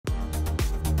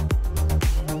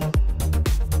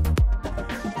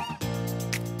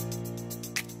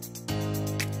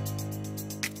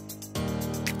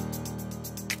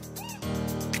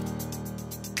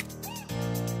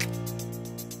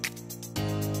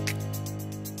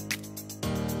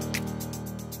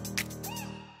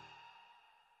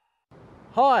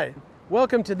Hi,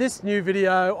 welcome to this new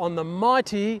video on the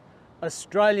mighty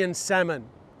Australian salmon.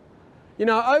 You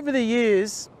know, over the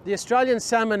years, the Australian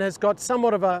salmon has got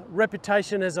somewhat of a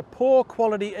reputation as a poor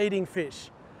quality eating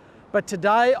fish. But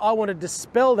today I want to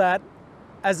dispel that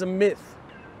as a myth.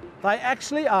 They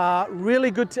actually are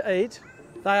really good to eat.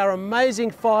 They are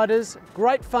amazing fighters,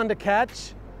 great fun to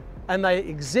catch, and they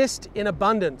exist in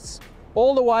abundance.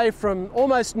 All the way from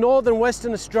almost northern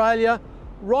Western Australia,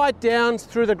 right down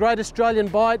through the Great Australian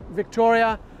Bight,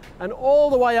 Victoria, and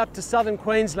all the way up to southern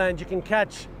Queensland, you can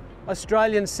catch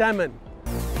Australian salmon.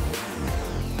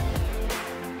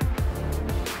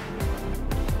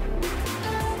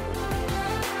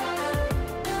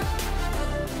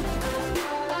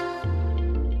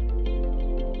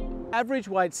 Average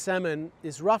weight salmon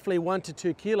is roughly 1 to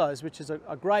 2 kilos, which is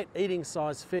a great eating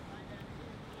size fish.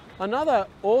 Another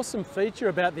awesome feature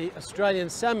about the Australian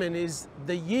salmon is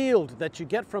the yield that you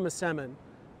get from a salmon.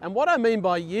 And what I mean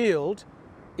by yield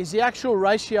is the actual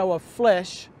ratio of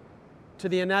flesh to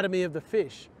the anatomy of the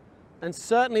fish. And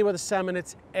certainly with a salmon,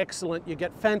 it's excellent. You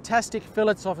get fantastic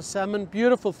fillets off a salmon,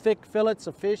 beautiful thick fillets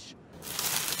of fish.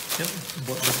 Yep,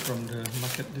 bought this from the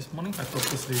market this morning. I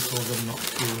purposely told them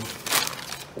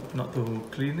not to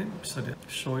clean it, so that I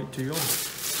show it to you all.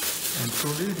 And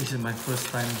truly, this is my first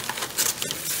time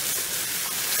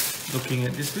looking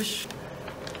at this fish,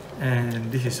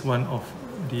 and this is one of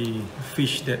the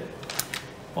fish that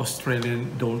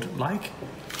Australians don't like.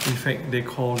 In fact, they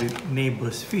call it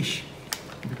neighbor's fish,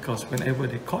 because whenever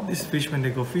they caught this fish when they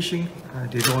go fishing,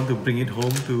 they don't want to bring it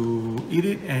home to eat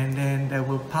it, and then they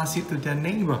will pass it to their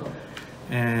neighbor,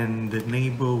 and the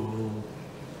neighbor will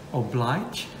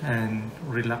oblige and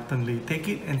reluctantly take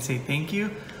it and say thank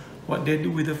you. What they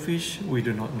do with the fish, we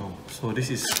do not know. So this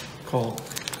is called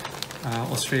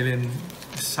Australian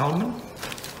salmon.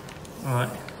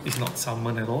 It's not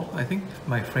salmon at all, I think.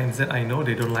 My friends that I know,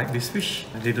 they don't like this fish.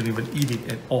 They don't even eat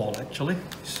it at all, actually.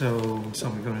 So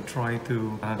we're gonna try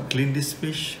to clean this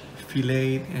fish,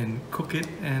 fillet it, and cook it,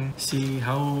 and see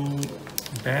how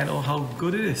bad or how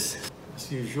good it is.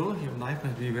 As usual, your knife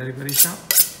must be very, very sharp.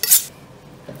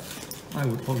 I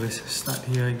would always start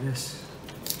here, I guess.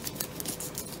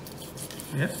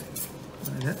 Yep,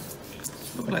 like that.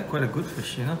 Look like quite a good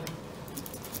fish, you know.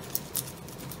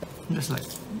 Just like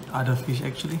other fish,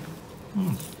 actually.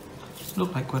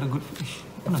 Look like quite a good fish,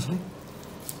 honestly.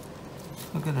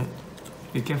 Look at that.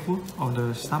 Be careful of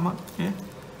the stomach, yeah.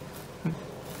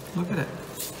 Look at that.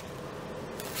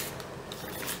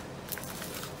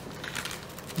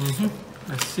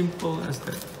 As simple as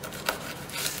that.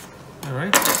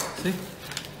 Alright, see?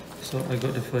 So I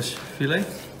got the first fillet.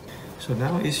 So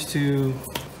now is to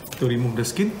remove the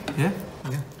skin, yeah,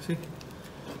 see?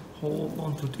 Hold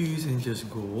on to these and just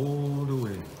go all the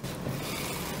way.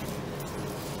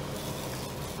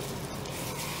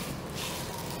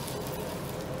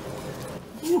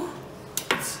 Whew,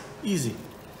 it's easy.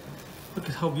 Look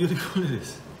at how beautiful it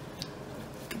is.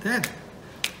 Look at that.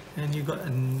 And you got a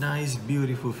nice,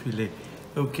 beautiful fillet.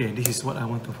 Okay, this is what I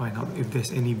want to find out, if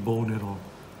there's any bone at all.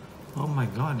 Oh my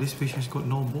god, this fish has got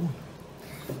no bone.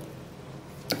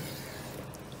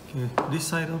 Okay, this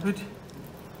side of it,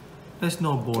 there's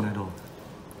no bone at all.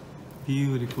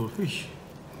 Beautiful fish.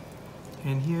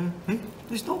 And here, hey,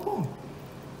 there's no bone.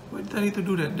 Why did I need to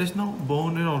do that? There's no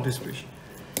bone at all, this fish.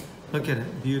 Look at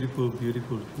that, beautiful,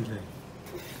 beautiful fillet.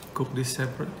 Cook this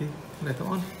separately later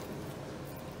on.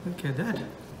 Look at that.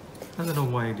 I don't know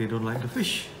why they don't like the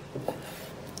fish.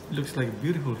 It looks like a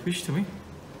beautiful fish to me.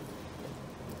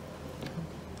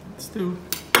 Still,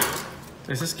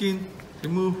 there's the skin.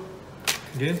 Remove.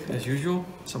 Again, as usual,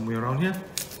 somewhere around here.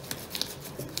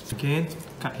 Again,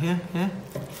 cut here, yeah.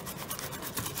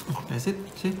 Oh, that's it,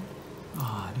 see?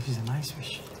 Ah, this is a nice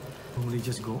fish. Only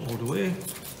just go all the way.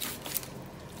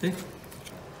 See?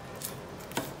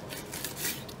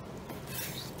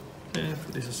 Okay,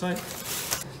 put this aside.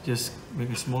 Just make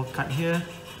a small cut here.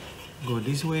 Go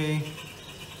this way.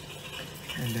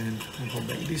 And then I go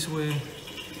back this way.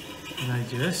 And I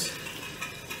just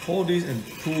hold this and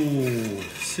pull.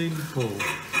 Simple.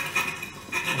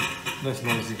 Oh, that's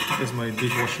noisy. That's my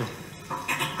dishwasher.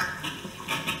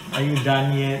 Are you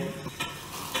done yet?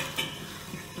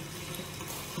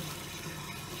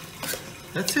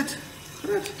 That's it.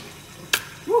 Good.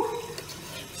 Woo.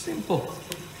 Simple.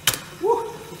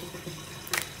 Woo.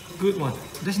 Good one.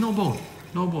 There's no bone.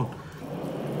 No bone.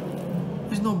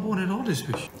 There's no bone at all, this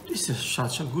fish. This is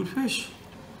such a good fish.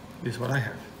 This is what I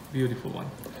have. Beautiful one.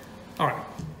 Alright.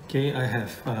 Okay, I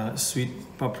have sweet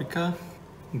paprika,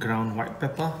 ground white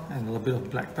pepper, and a little bit of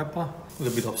black pepper, a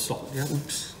little bit of salt. Yeah,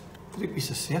 oops. 3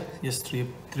 pieces, yeah? Just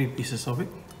three pieces of it.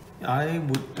 I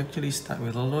would actually start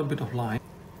with a little bit of lime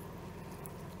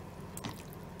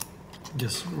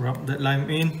Just rub that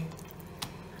lime in.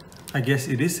 I guess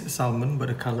it is salmon, but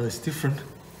the color is different.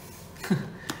 And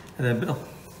then a bit of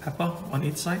pepper on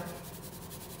each side.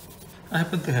 I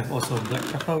happen to have also black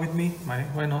pepper with me.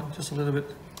 Why not? Just a little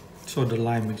bit. So the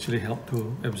lime actually helped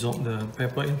to absorb the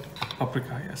pepper in.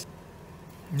 Paprika, yes.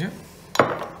 Yep.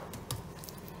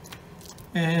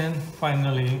 And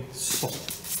finally, salt.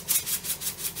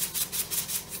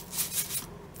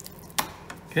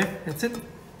 Okay, that's it.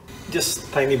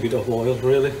 Just tiny bit of oil,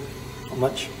 really. Not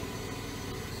much.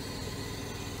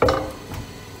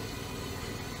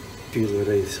 Feel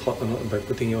whether it's hot or not by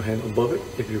putting your hand above it.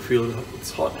 If you feel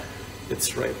it's hot,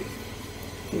 it's ready.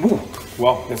 Ooh,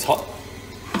 wow, that's hot.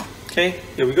 Okay,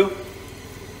 here we go.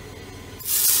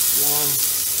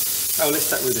 Let's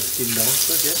start with the skin down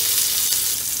first, yeah?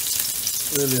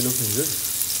 Really looking good.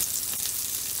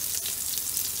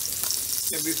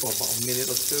 Maybe for about a minute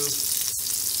or two.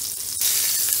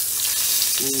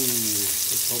 Ooh,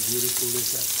 look how beautiful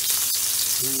is that.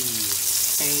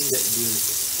 Ooh, ain't that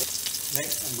beautiful.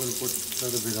 Next, I'm going to put a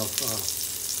little bit of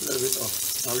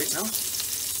garlic now.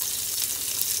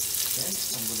 Okay,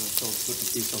 I'm going to also put a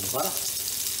piece of butter.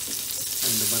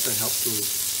 And the butter helps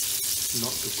to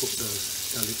not to cook the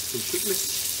garlic too quickly.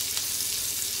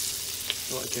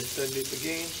 So I can turn it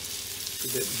again to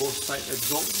get both sides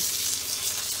absorbed.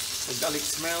 The garlic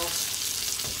smell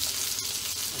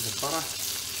and the butter.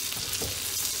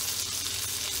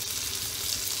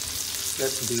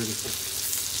 That's beautiful.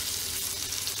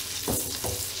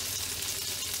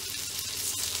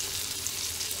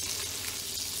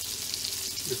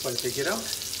 Before I take it out,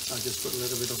 I'll just put a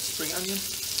little bit of spring onion.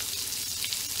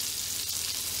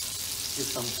 Give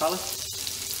some color.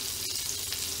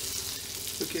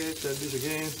 Okay, turn this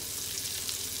again.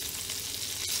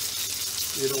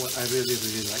 You know what? I really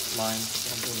like lime.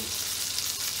 So I'm going to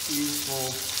use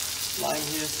more lime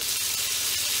here.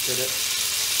 Get it?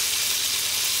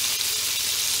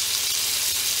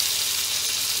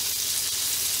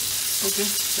 Okay,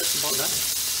 that's about done.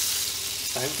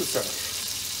 Time to serve.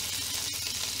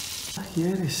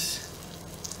 Here it is.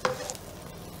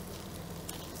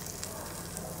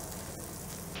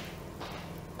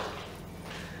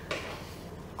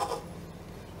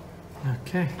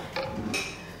 Okay,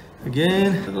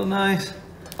 again, a little nice.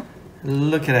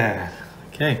 Look at that.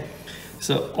 Okay,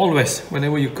 so always,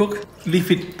 whenever you cook, leave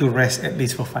it to rest at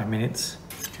least for 5 minutes.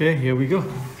 Okay, here we go.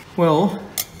 Well,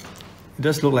 it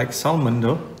does look like salmon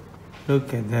though.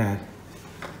 Look at that.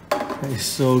 That is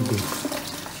so good.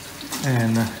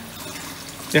 And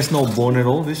there's no bone at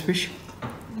all, this fish.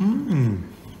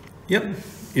 Yep,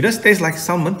 it does taste like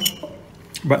salmon,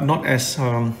 but not as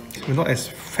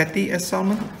fatty as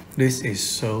salmon. This is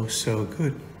so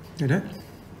good. Look at that.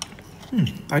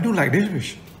 I do like this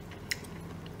fish.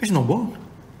 There's no bone.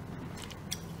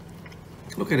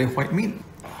 Look at the white meat.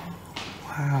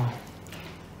 Wow.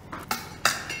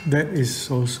 That is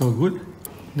so good.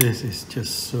 This is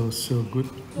just so good.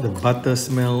 The butter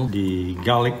smell, the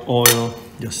garlic oil,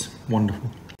 just wonderful.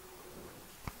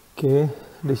 Okay,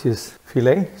 this is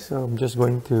fillet. So I'm just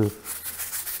going to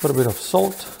put a bit of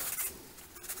salt.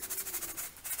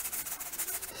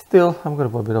 Still, I'm going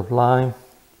to put a bit of lime,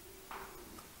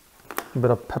 a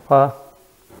bit of pepper.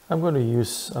 I'm going to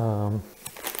use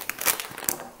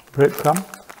breadcrumb.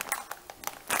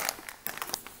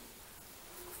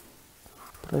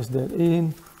 Press that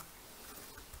in.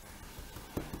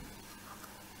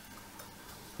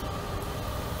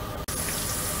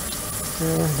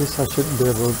 Okay, this I should be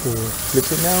able to flip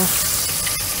it now.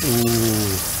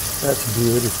 Ooh, that's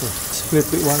beautiful. Let's flip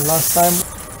it one last time.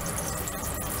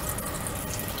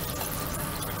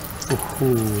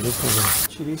 Ooh, look at that.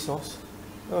 Chili sauce.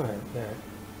 Look at that.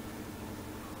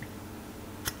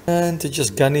 And to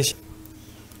just garnish.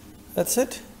 That's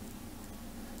it.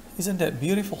 Isn't that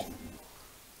beautiful?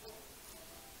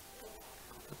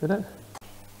 Look at that.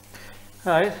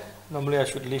 Alright, normally I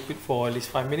should leave it for at least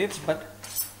 5 minutes, but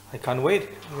I can't wait.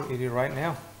 I'll eat it right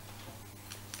now.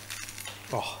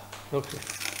 Oh, look at it.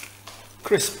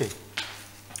 Crispy.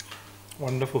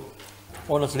 Wonderful.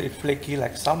 Honestly, it's flaky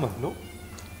like salmon. Look.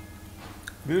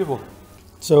 Beautiful.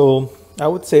 So I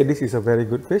would say this is a very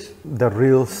good fish. The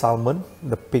real salmon,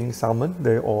 the pink salmon,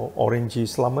 the orangey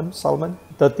salmon,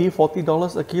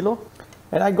 $30–40 a kilo.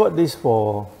 And I got this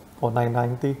for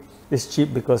 $9.90. It's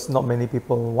cheap because not many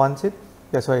people want it.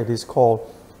 That's why it is called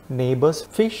neighbor's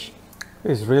fish.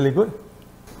 It's really good.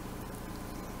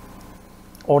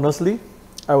 Honestly,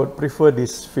 I would prefer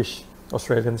this fish,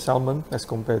 Australian salmon, as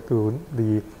compared to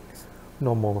the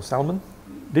normal salmon.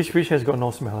 This fish has got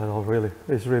no smell at all, really.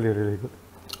 It's really good.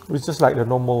 It's just like the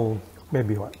normal,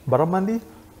 maybe what, barramundi?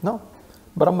 No,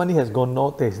 barramundi has got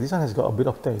no taste. This one has got a bit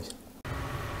of taste.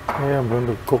 Okay, I'm going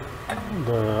to cook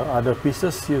the other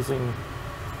pieces using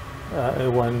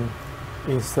A1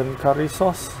 instant curry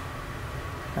sauce,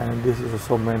 and this is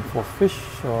also meant for fish,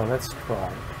 so let's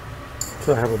try.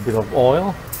 So I have a bit of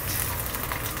oil.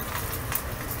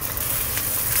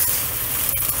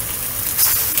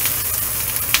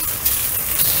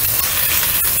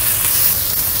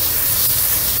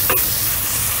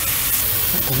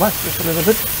 Not too much, just a little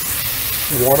bit.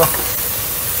 Water.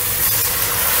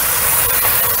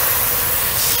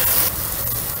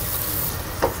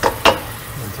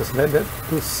 And just let that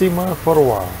to simmer for a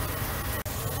while.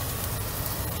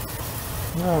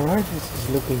 Alright, this is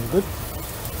looking good.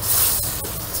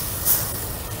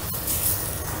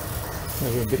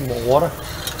 Maybe a bit more water.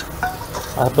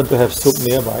 I happen to have soup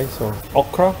nearby, so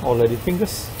okra or lady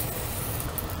fingers.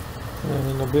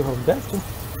 And a bit of that too.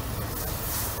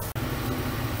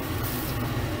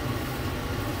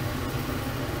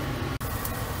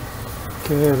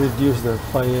 Okay, reduce the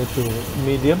fire to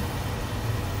medium.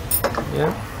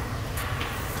 Yeah.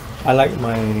 I like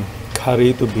my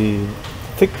curry to be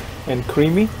thick and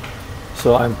creamy,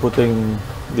 so I'm putting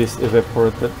this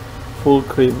evaporated, full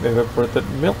cream evaporated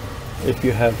milk. If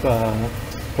you have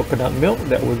coconut milk,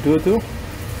 that will do too,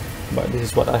 but this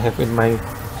is what I have in my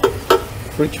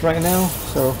fridge right now.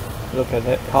 So look at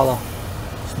that color,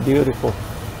 it's beautiful.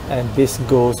 And this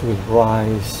goes with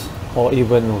rice or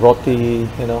even roti,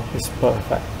 you know, it's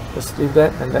perfect. Just leave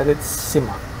that and let it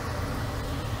simmer.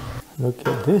 Look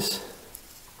at this.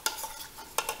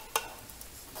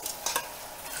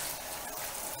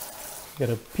 Get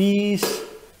a piece,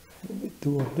 maybe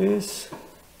two of this,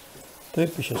 3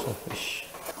 pieces of fish.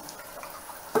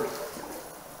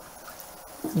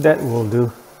 That will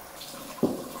do.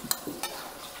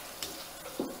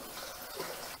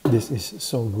 This is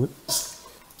so good.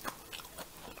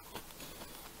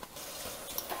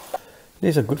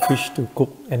 This is a good fish to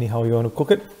cook anyhow you want to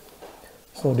cook it.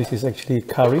 So this is actually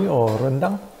curry or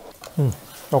rendang.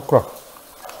 Okra.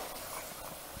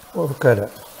 Oh, look at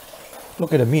that.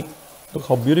 Look at the meat. Look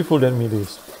how beautiful that meat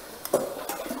is.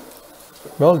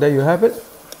 Well, there you have it.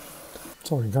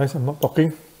 Sorry guys, I'm not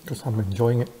talking because I'm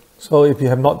enjoying it. So if you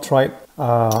have not tried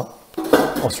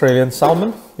Australian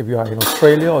salmon, if you are in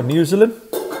Australia or New Zealand,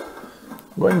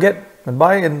 go and get and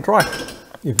buy and try.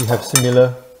 If you have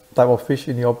similar type of fish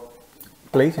in your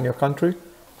place, in your country,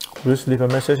 please leave a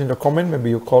message in the comment.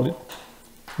 Maybe you call it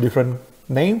different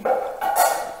name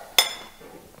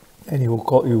and you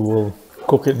will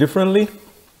cook it differently.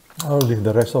 I'll leave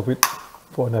the rest of it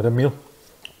for another meal.